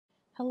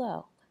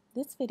Hello,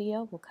 this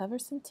video will cover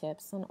some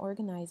tips on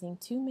organizing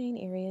two main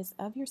areas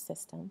of your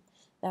system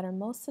that are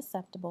most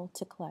susceptible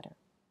to clutter,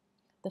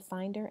 the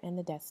Finder and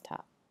the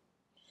desktop.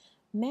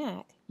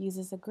 Mac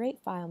uses a great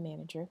file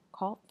manager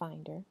called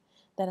Finder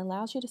that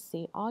allows you to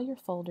see all your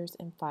folders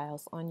and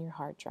files on your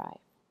hard drive.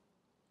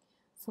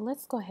 So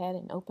let's go ahead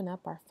and open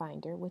up our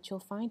Finder, which you'll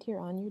find here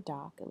on your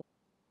dock.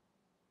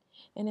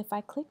 And if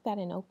I click that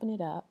and open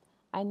it up,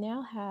 I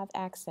now have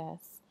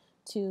access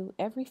to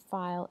every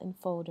file and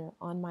folder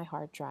on my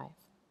hard drive.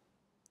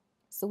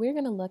 So we're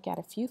going to look at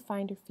a few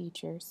Finder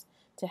features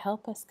to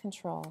help us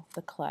control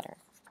the clutter.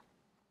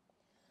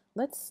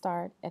 Let's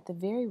start at the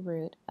very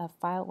root of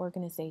file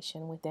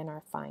organization within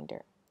our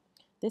Finder.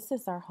 This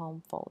is our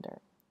home folder.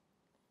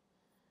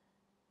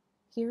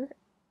 Here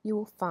you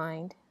will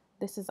find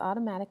this is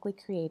automatically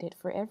created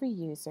for every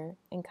user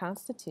and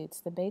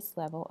constitutes the base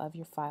level of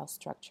your file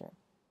structure.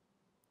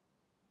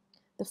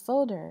 The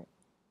folder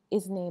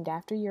is named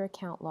after your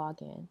account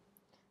login.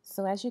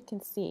 So as you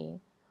can see,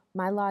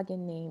 my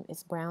login name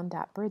is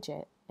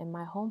brown.bridget and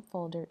my home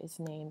folder is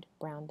named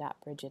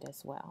brown.bridget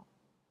as well.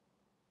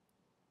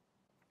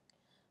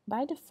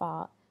 By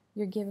default,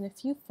 you're given a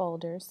few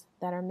folders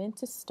that are meant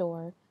to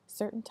store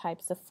certain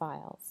types of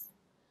files.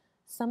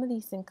 Some of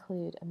these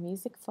include a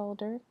music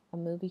folder, a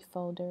movie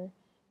folder,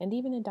 and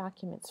even a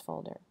documents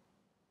folder.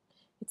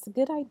 It's a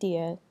good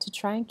idea to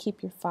try and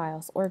keep your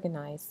files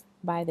organized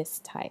by this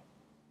type.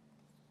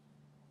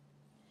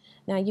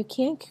 Now you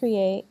can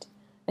create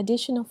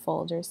additional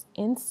folders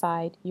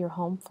inside your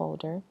home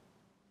folder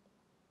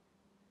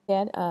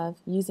instead of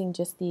using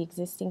just the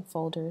existing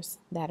folders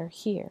that are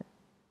here.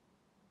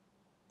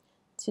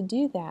 To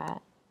do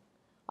that,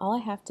 all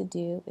I have to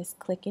do is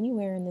click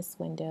anywhere in this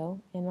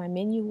window and my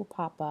menu will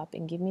pop up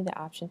and give me the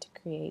option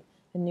to create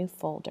a new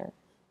folder,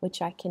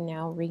 which I can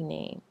now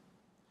rename.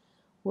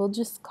 We'll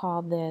just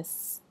call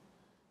this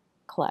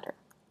Clutter.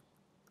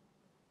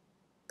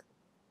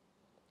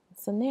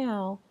 So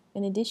now,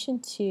 in addition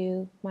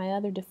to my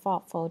other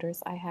default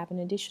folders, I have an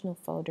additional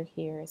folder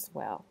here as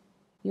well.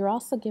 You're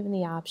also given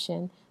the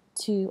option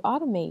to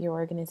automate your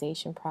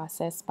organization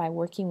process by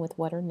working with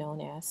what are known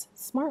as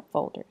smart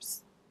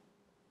folders.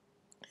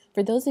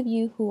 For those of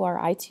you who are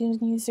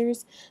iTunes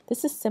users,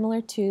 this is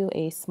similar to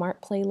a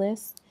smart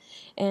playlist,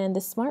 and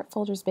the smart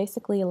folders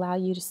basically allow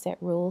you to set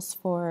rules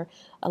for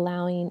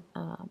allowing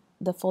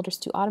the folders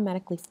to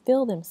automatically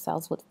fill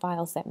themselves with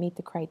files that meet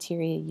the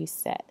criteria you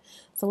set.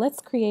 So let's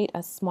create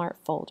a smart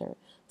folder.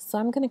 So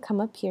I'm going to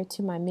come up here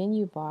to my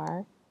menu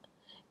bar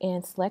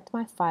and select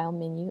my file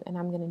menu, and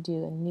I'm going to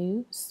do a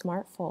new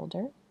smart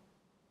folder.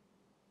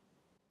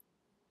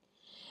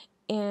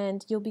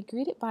 And you'll be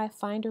greeted by a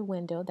Finder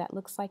window that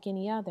looks like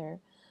any other,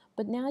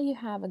 but now you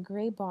have a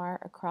gray bar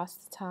across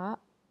the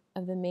top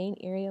of the main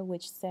area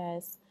which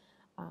says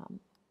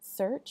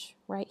Search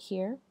right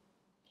here.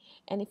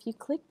 And if you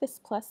click this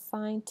plus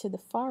sign to the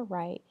far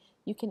right,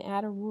 you can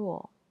add a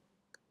rule.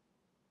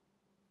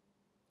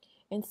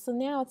 And so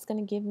now it's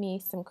going to give me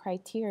some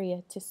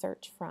criteria to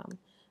search from.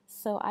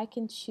 So I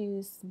can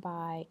choose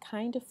by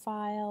kind of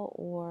file,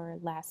 or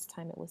last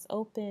time it was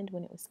opened,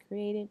 when it was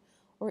created,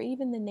 or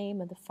even the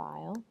name of the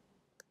file.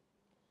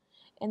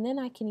 And then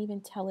I can even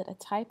tell it a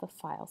type of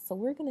file. So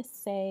we're going to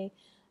say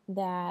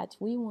that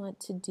we want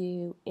to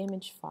do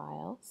image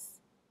files.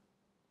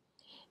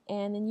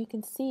 And then you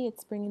can see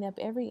it's bringing up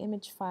every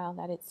image file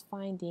that it's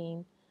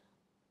finding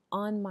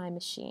on my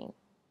machine.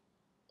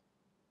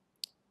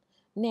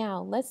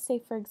 Now, let's say,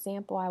 for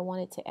example, I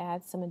wanted to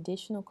add some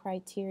additional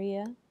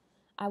criteria.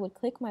 I would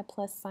click my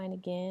plus sign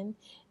again.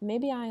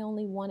 Maybe I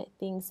only wanted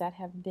things that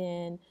have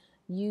been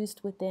used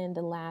within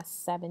the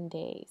last 7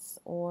 days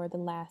or the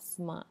last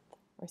month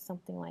or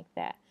something like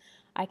that.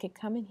 I could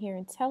come in here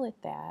and tell it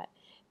that,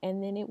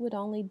 and then it would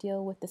only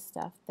deal with the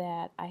stuff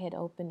that I had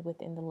opened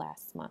within the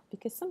last month,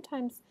 because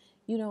sometimes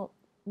you don't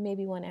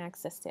maybe want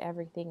access to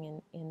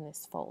everything in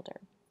this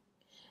folder.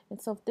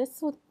 And so if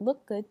this would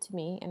look good to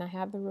me and I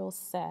have the rules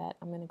set,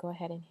 I'm going to go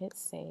ahead and hit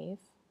save,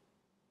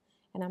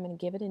 and I'm going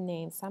to give it a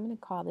name. So I'm going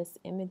to call this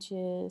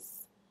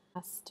Images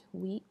Last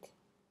Week.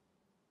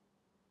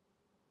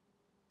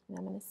 And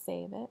I'm going to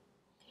save it.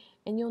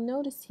 And you'll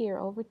notice here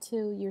over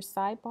to your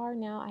sidebar,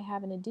 now I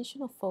have an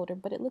additional folder,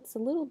 but it looks a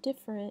little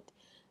different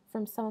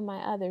from some of my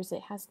others.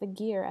 It has the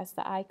gear as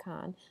the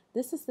icon.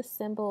 This is the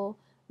symbol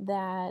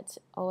that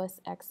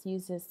OS X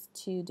uses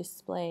to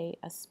display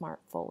a smart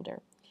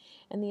folder.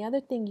 And the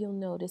other thing you'll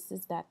notice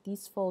is that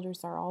these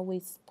folders are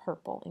always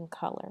purple in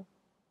color.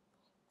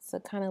 So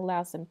it kind of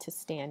allows them to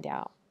stand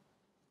out.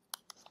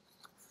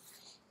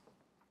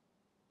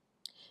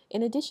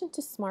 In addition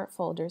to smart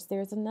folders,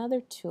 there's another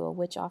tool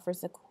which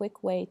offers a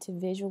quick way to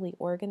visually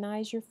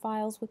organize your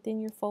files within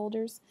your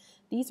folders.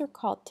 These are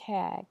called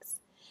tags.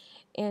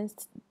 And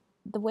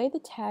the way the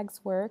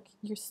tags work,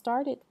 you're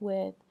started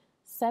with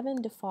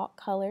 7 default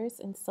colors,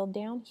 and so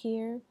down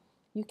here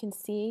you can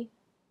see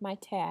my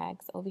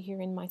tags over here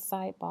in my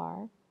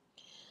sidebar.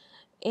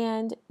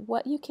 And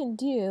what you can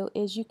do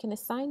is you can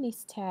assign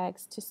these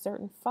tags to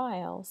certain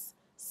files.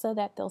 so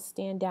that they'll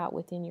stand out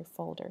within your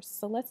folders.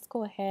 So let's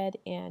go ahead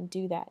and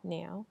do that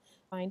now.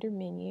 Finder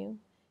menu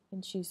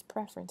and choose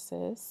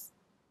Preferences.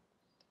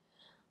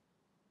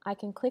 I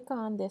can click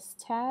on this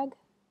tag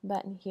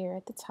button here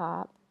at the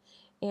top,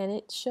 and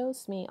it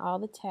shows me all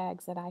the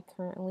tags that I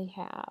currently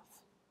have.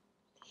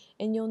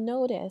 And you'll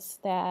notice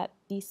that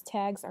these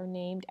tags are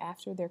named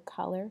after their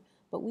color,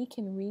 but we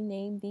can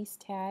rename these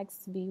tags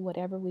to be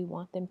whatever we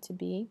want them to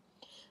be.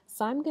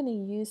 So I'm going to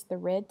use the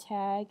red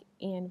tag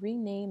and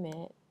rename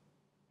it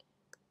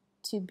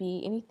to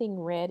be anything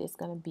red is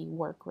going to be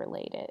work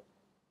related.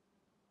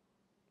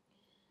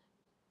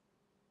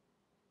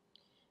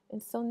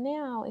 And so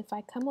now if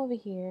I come over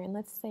here and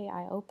let's say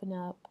I open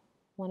up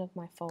one of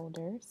my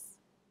folders,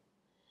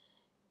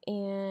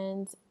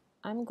 and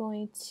I'm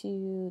going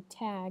to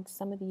tag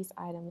some of these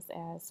items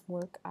as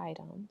work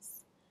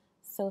items.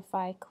 So if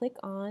I click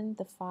on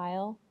the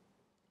file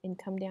and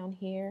come down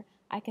here,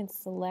 I can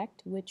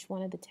select which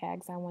one of the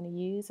tags I want to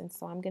use, and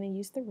so I'm going to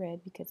use the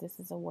red because this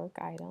is a work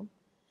item.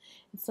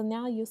 And so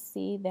now you'll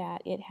see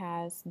that it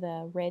has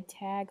the red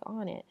tag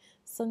on it.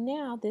 So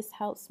now this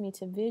helps me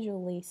to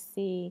visually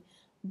see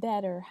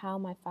better how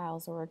my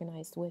files are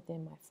organized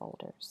within my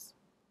folders.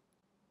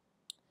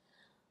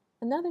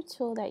 Another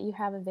tool that you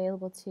have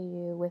available to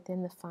you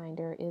within the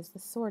Finder is the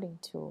sorting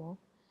tool,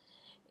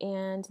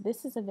 and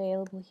this is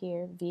available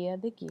here via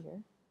the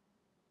gear.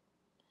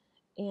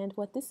 And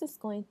what this is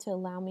going to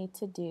allow me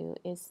to do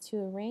is to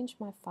arrange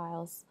my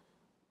files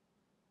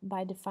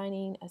by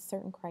defining a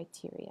certain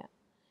criteria.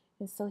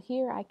 And so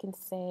here I can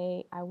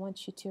say I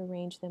want you to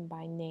arrange them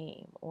by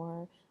name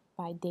or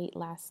by date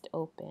last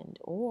opened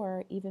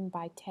or even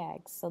by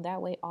tags, so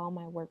that way all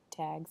my work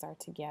tags are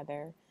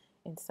together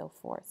and so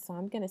forth. So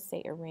I'm going to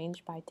say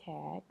arrange by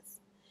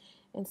tags.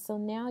 And so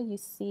now you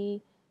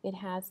see it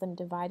has them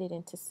divided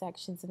into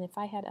sections, and if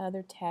I had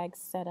other tags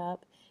set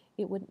up,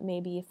 it would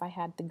maybe if I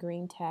had the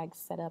green tags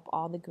set up,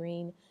 all the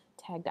green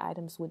tagged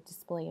items would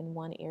display in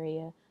one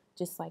area,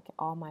 just like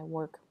all my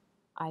work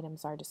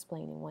items are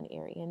displayed in one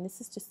area. And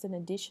this is just an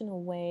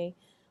additional way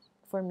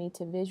for me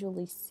to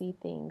visually see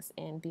things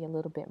and be a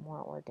little bit more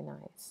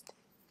organized.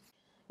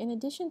 In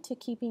addition to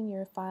keeping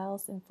your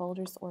files and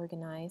folders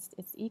organized,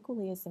 it's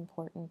equally as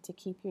important to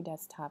keep your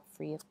desktop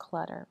free of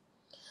clutter.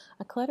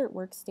 A cluttered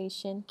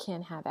workstation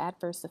can have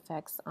adverse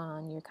effects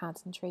on your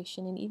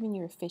concentration and even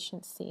your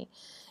efficiency.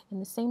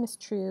 And the same is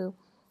true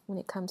when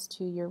it comes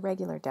to your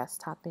regular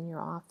desktop in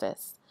your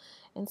office.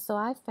 And so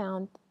I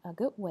found a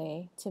good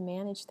way to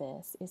manage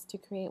this is to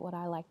create what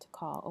I like to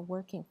call a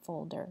working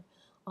folder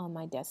on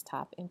my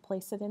desktop and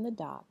place it in the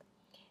dock.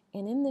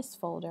 And in this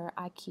folder,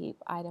 I keep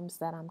items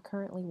that I'm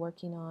currently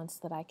working on so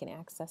that I can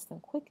access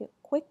them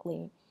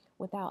quickly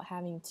without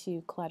having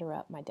to clutter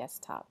up my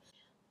desktop.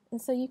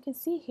 And so you can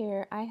see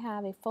here I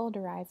have a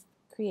folder I've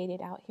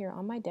created out here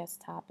on my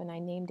desktop, and I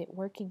named it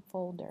Working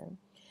Folder.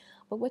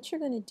 But what you're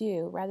going to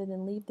do, rather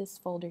than leave this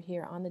folder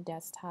here on the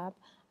desktop,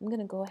 I'm going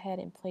to go ahead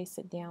and place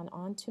it down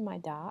onto my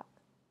dock.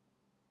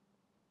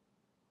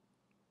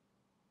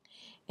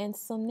 And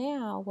so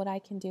now what I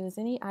can do is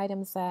any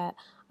items that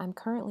I'm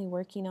currently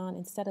working on,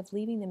 instead of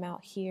leaving them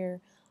out here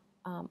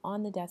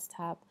on the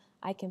desktop,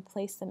 I can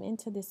place them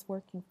into this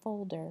working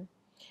folder,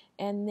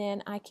 and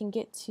then I can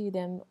get to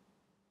them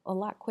a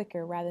lot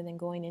quicker rather than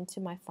going into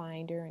my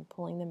Finder and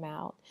pulling them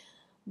out.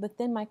 But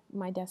then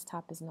my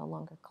desktop is no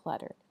longer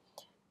cluttered.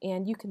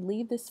 And you can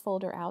leave this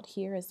folder out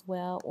here as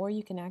well, or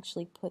you can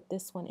actually put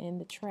this one in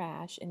the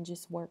trash and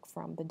just work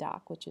from the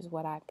dock, which is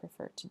what I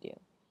prefer to do.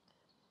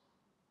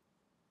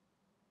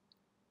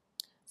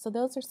 So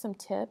those are some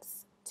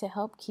tips to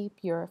help keep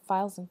your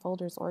files and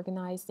folders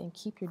organized and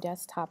keep your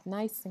desktop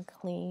nice and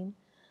clean.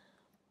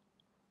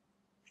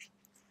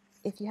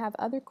 If you have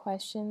other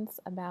questions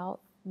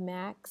about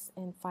Macs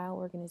and file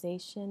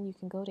organization, you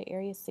can go to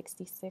Area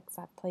 66.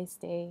 I've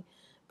placed a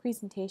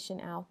presentation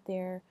out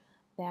there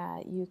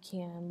that you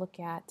can look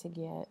at to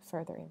get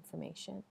further information.